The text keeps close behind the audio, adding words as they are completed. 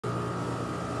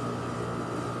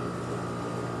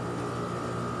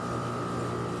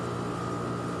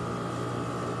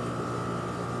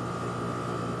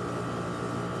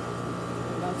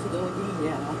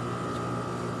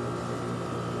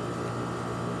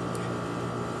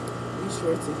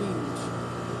shorts are huge.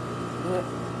 But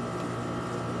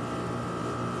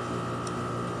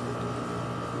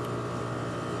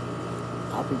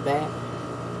I'll be back.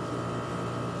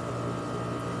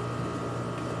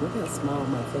 Look how small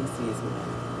my face is now.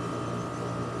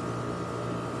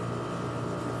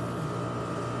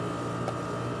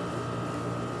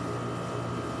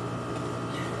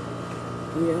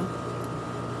 Yeah.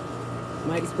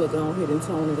 Might as well go ahead and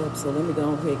tone it up. So let me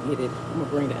go ahead and get it. I'm going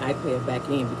to bring the iPad back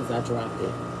in because I dropped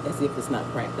it. As if it's not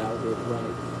cracked already,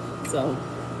 right? So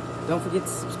don't forget to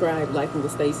subscribe, like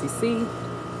with Stacy C.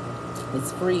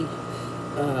 It's free.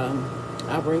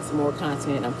 I'll bring some more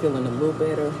content. I'm feeling a little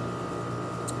better,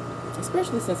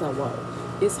 especially since I walk.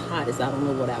 It's hot as I don't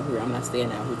know what out here. I'm not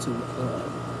staying out here too.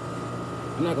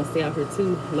 I'm not gonna stay out here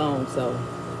too long. So,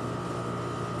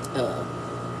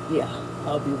 yeah,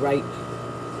 I'll be right.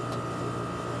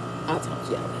 I'll talk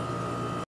to y'all later.